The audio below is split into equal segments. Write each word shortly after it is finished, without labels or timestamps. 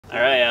All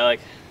right, Alec.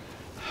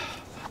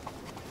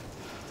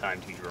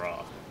 Time to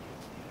draw.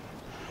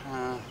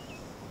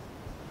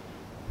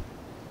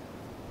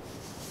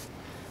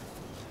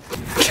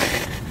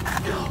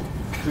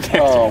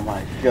 Oh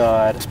my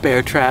god. It's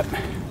bear trap.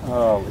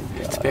 Holy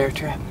god. It's bear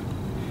trap.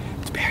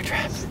 It's bear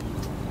trap.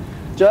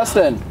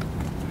 Justin!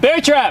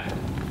 Bear trap!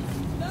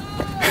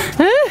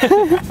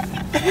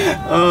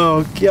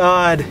 Oh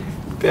god.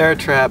 Bear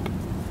trap.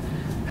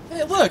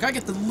 Hey, look, I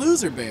get the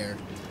loser bear.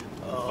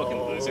 Fucking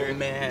loser.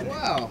 Man.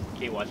 Wow.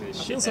 Keep watching this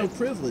I shit. feel so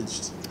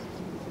privileged.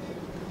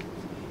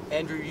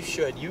 Andrew, you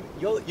should.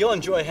 You'll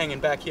enjoy hanging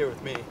back here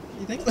with me.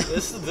 You think?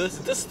 This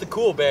is the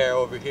cool bear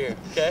over here,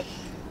 okay?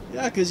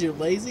 Yeah, because you're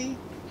lazy?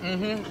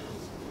 Mm-hmm.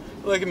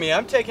 Look at me,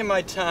 I'm taking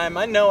my time.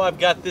 I know I've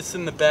got this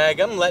in the bag.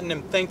 I'm letting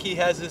him think he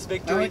has this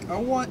victory. Alec, I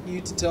want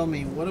you to tell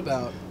me what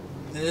about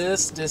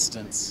this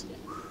distance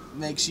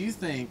makes you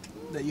think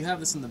that you have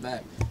this in the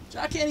bag.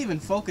 I can't even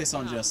focus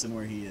on Justin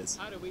where he is.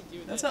 How do we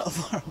do That's how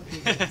far away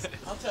he is.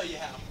 I'll tell you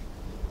how.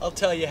 I'll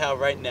tell you how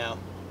right now.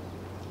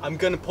 I'm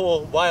gonna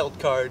pull a wild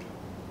card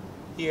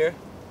here.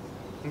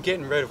 I'm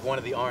getting rid of one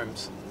of the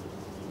arms.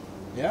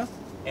 Yeah?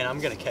 And I'm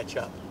gonna catch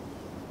up.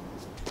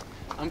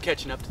 I'm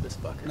catching up to this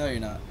fucker. No, you're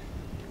not.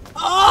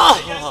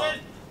 Oh!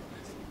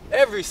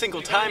 Every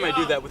single time I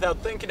do that without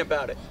thinking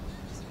about it.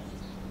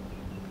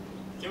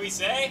 Can we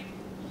say?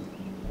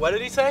 What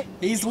did he say?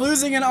 He's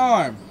losing an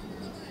arm.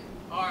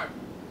 Arm.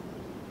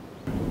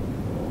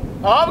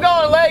 Oh, I'm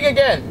going leg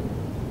again.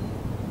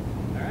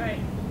 Alright.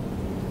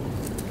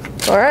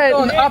 All right.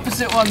 Going the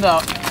opposite one though.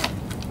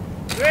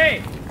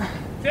 3,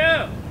 2,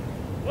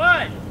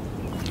 1,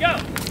 go!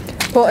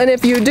 Well, and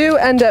if you do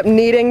end up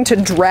needing to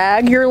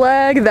drag your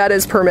leg, that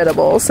is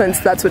permittable, since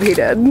that's what he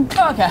did.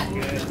 Okay.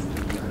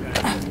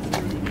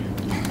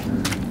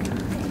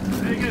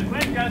 Very good.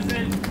 Quick,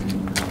 Justin.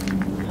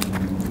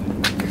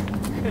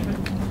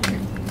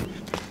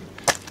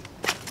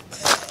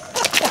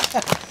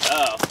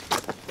 Oh.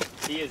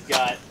 He has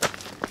got...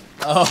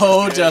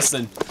 Oh,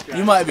 Justin.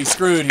 You might be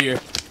screwed here.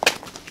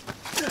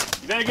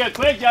 You better go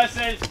quick,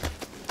 Justin.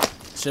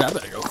 Shit, I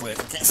better go quick.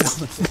 I can't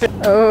feel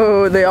it.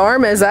 Oh, the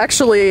arm is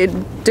actually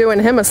doing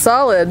him a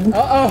solid.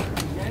 Uh-oh.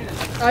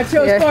 I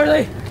chose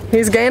poorly.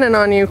 He's gaining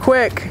on you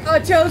quick. I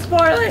chose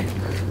poorly.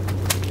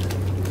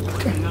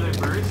 Another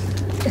burst.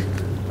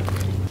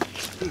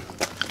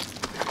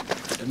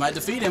 It might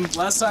defeat him.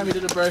 Last time he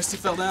did a burst, he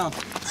fell down.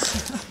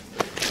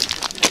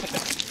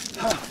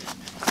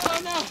 Oh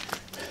no.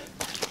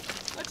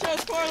 I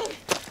chose poorly.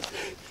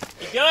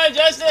 Keep going,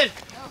 Justin.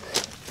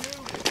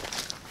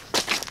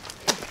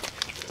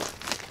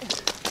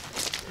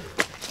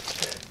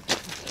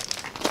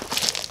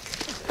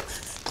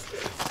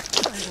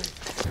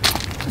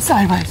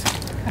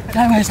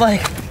 Sideways leg.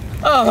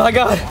 Oh my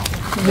god.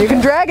 You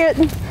can drag it.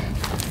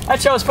 I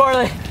chose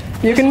poorly.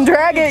 You can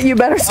drag it. You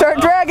better start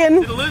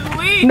dragging. Did it lose the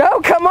lead?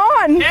 No, come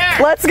on. There.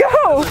 Let's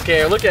go.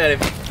 Okay, look at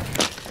him.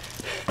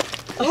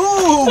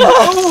 Ooh!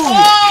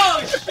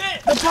 Oh,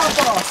 shit! The pop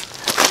off!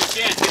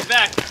 Good chance, get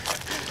back.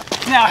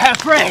 Now have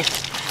praise.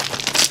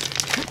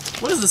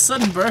 What is the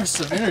sudden burst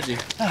of energy?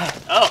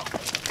 Oh.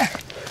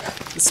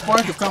 The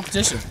spark of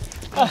competition.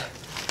 That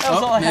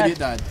was all I maybe had. it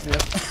died.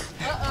 Yep.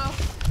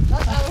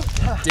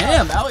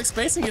 Damn, Alex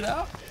spacing it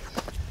out.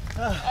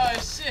 Oh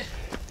shit.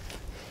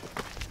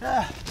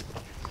 Come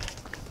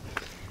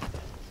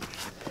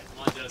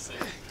on, Justin.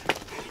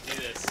 You can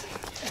do this.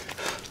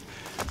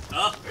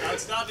 Oh,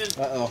 Alex stopping.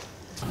 Uh-oh.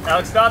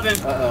 Alex stopping.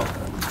 Uh-oh.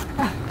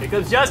 Here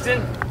comes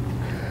Justin.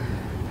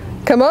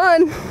 Come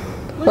on.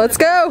 Let's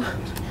go.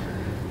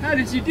 How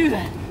did you do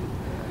that?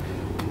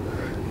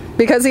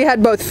 Because he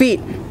had both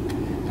feet.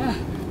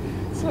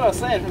 That's what I was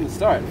saying from the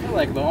start. I feel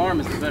like the arm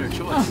is the better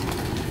choice.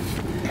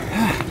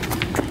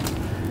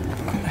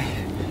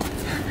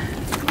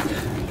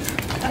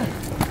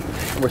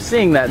 We're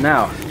seeing that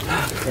now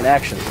in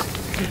action.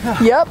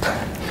 Yep.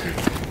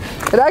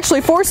 It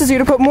actually forces you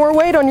to put more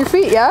weight on your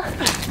feet, yeah?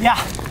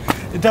 Yeah,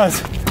 it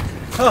does.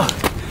 Oh,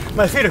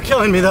 my feet are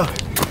killing me though.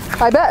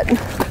 I bet.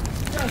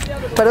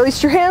 But at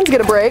least your hands get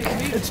a break.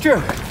 It's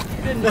true.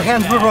 The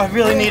hands were what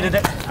really needed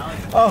it.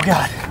 Oh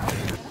God.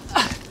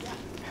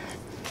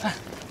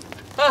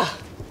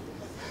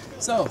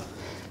 So,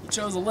 you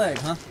chose a leg,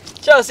 huh?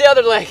 Chose the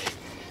other leg.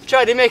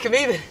 Tried to make him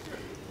even.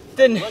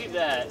 Didn't. Look at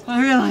that.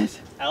 I realized.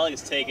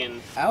 Alex is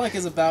taking... Alec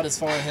is about as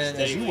far ahead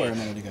as you were a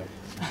minute ago.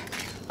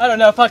 I don't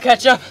know if I'll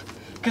catch up.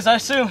 Because I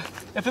assume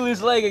if we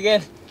lose a leg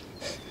again,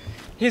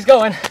 he's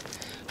going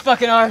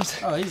fucking arms.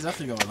 Oh, he's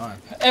definitely going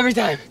arm. Every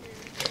time.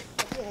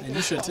 And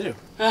you should too.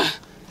 Oh,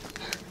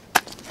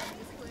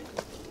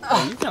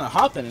 you're kind of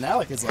hopping, and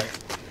Alec is like,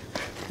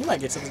 he might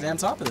get to the damn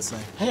top of this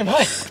thing. Hey,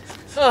 Mike.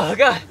 Oh,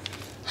 God.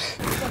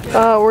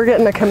 We're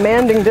getting a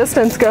commanding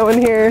distance going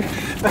here.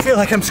 I feel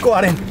like I'm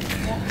squatting.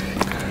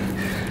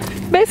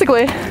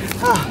 Basically.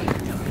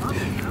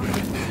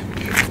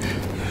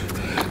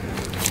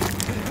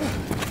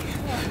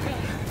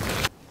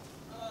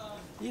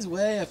 He's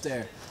way up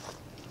there.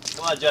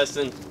 Come on,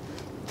 Justin.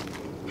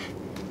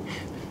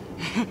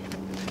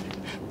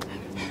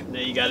 Now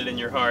you got it in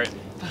your heart.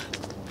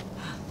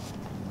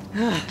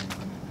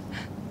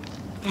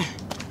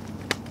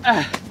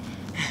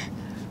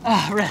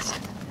 Rest.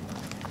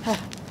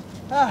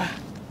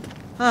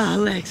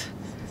 Legs.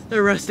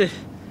 They're rusted.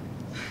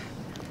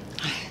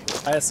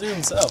 I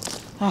assume so.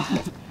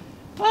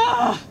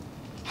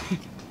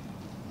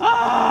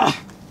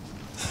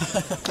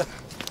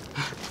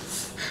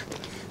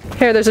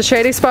 Here, there's a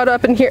shady spot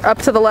up in here, up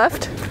to the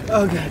left.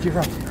 Oh God, you're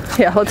right.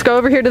 Yeah, let's go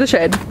over here to the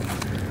shade.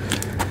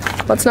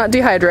 Let's not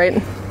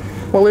dehydrate.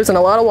 We're losing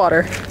a lot of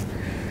water.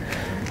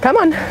 Come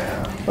on,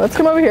 let's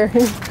come over here.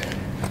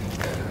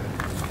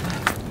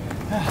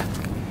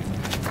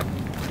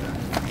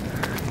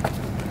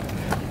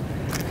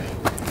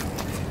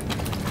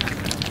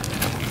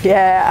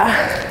 Yeah.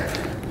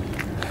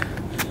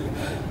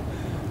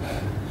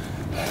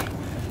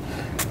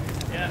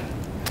 Yeah.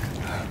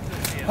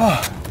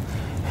 Oh.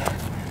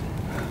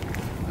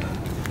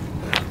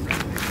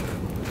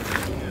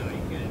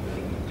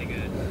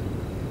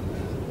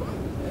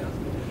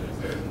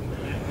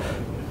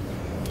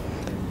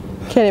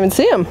 Can't even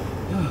see him.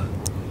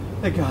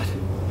 Thank God.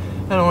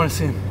 I don't want to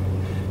see him.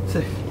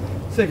 Sick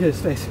of his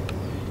face.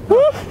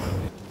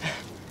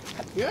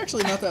 You're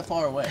actually not that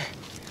far away,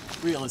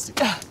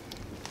 realistically.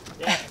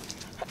 Yeah.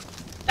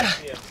 Yeah.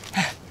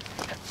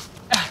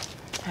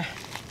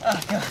 I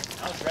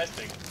was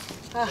resting.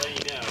 Letting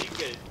you know, you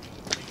good.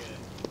 You good.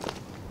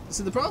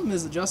 See, the problem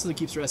is that Justin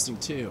keeps resting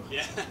too.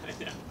 Yeah, I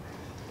know.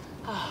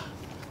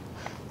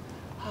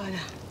 Oh no.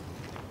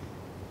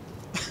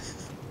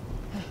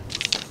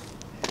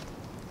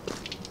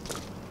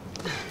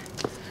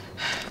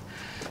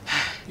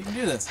 You can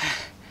do this.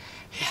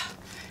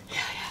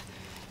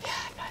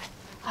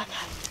 I got it.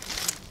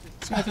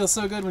 It's gonna feel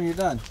so good when you're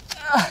done.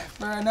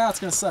 But right now, it's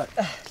gonna suck.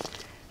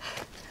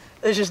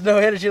 There's just no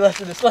energy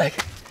left in this leg.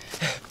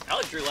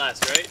 Alec drew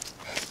last, right?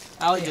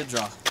 Alec did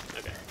draw.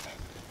 Okay.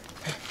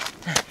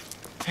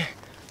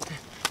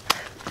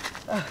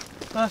 Oh,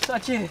 I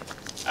cheated.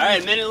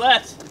 Alright, a minute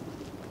left.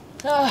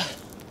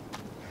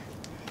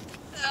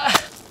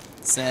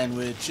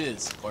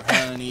 Sandwiches or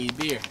honey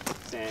beer.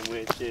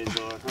 Sandwiches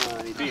or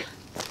honey beer.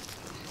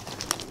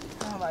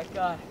 Oh my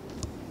god.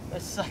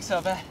 This sucks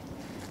so bad.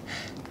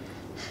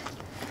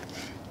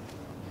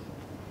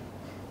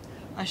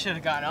 I should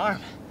have got an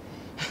arm.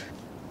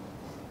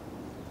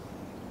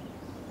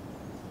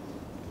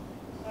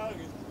 Alec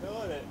is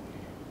killing it.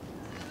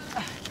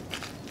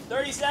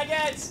 30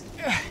 seconds!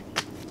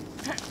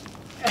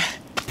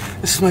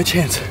 This is my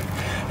chance.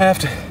 I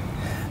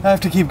have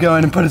to keep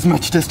going and put as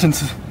much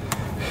distance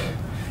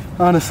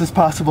on us as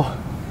possible.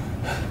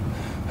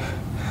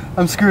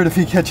 I'm screwed if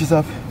he catches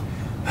up.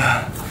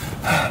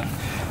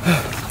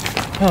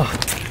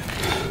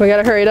 We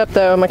gotta hurry it up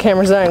though. My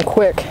camera's dying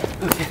quick.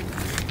 Okay.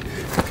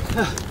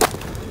 Alright,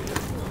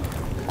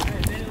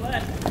 minute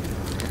left.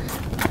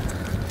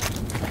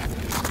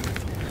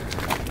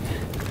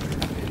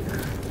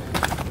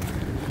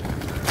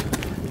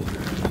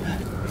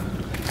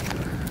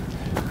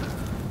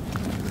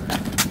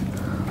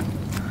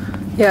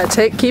 Yeah,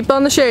 keep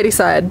on the shady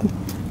side.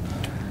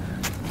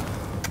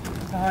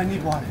 Oh, I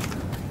need water.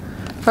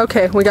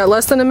 Okay, we got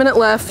less than a minute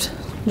left.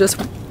 Just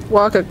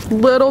walk a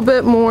little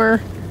bit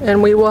more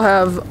and we will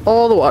have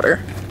all the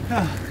water.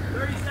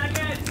 30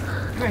 seconds!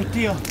 Great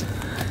deal.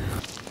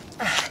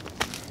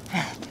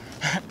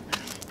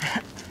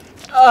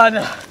 Oh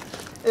no.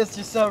 It's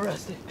just so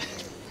rusty.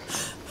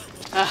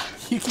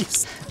 You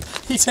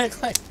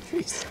take like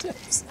 3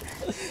 steps.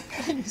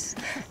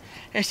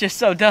 It's just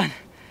so done.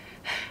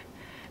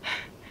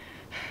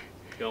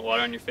 You want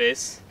water on your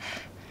face?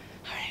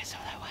 I need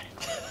some of that water.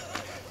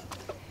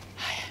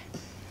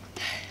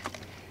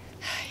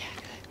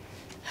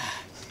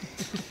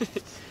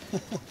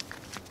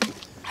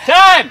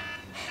 Time!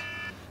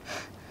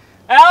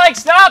 Alex,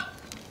 stop!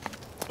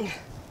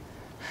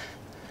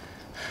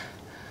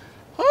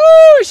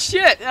 Oh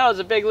shit! That was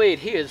a big lead.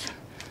 He's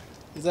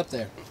up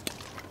there.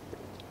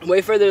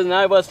 way further than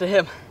I was to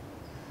him.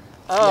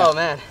 Oh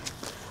man.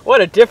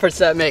 What a difference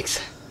that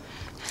makes.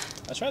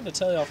 I tried to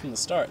tell y'all from the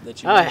start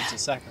that you Oh, wanted yeah. to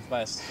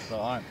sacrifice the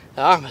arm.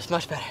 The arm is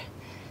much better.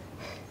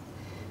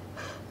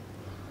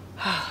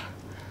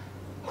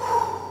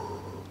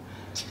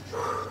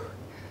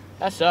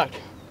 That sucked.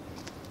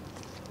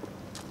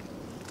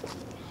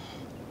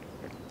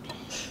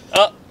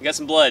 Oh, you got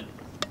some blood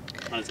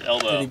on his Did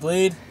elbow. he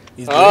bleed?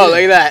 He's Oh, look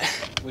bleeding. at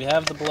that. We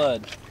have the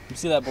blood. You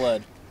see that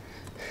blood?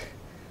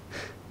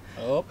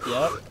 Oh,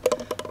 yep.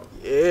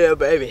 Yeah,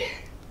 baby.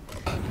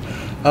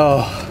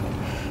 Oh,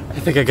 I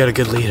think I got a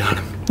good lead on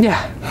him.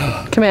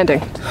 Yeah,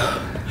 commanding.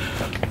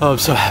 Oh, I'm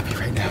so happy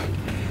right now.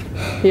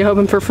 You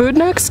hoping for food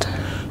next?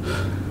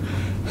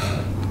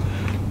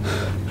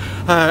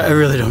 I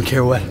really don't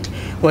care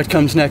what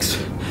comes next.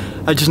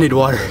 I just need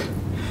water.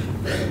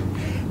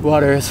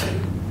 Water is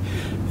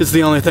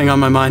the only thing on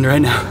my mind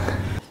right now.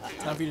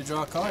 Time for you to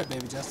draw a card,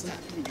 baby Justin.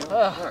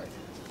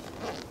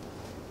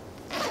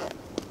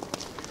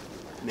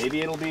 Maybe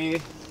it'll be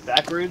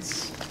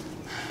backwards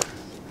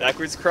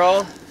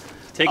crawl.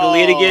 Take a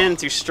lead again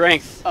through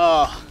strength.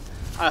 Oh,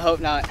 I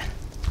hope not.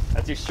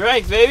 That's your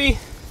strength, baby.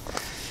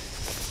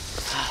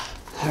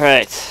 All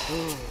right.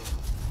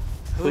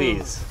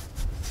 Please.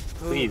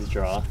 Please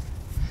draw.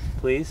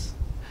 Please.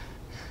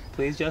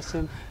 Please,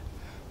 Justin.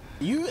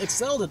 You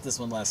excelled at this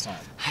one last time.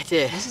 I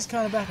did. This is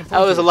kind of back and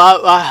forth. That was a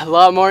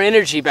lot more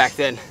energy back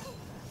then.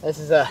 This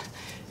is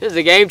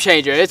a game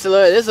changer. This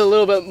is a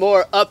little bit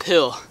more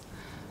uphill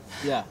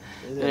Yeah,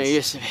 it than it is.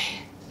 used to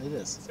be. It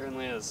is.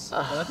 Certainly is.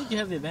 But I think you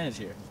have the advantage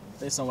here,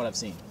 based on what I've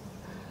seen.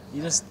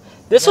 You just.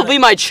 This will be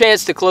my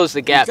chance to close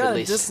the gap You've got at a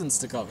least. distance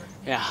to cover.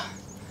 Yeah.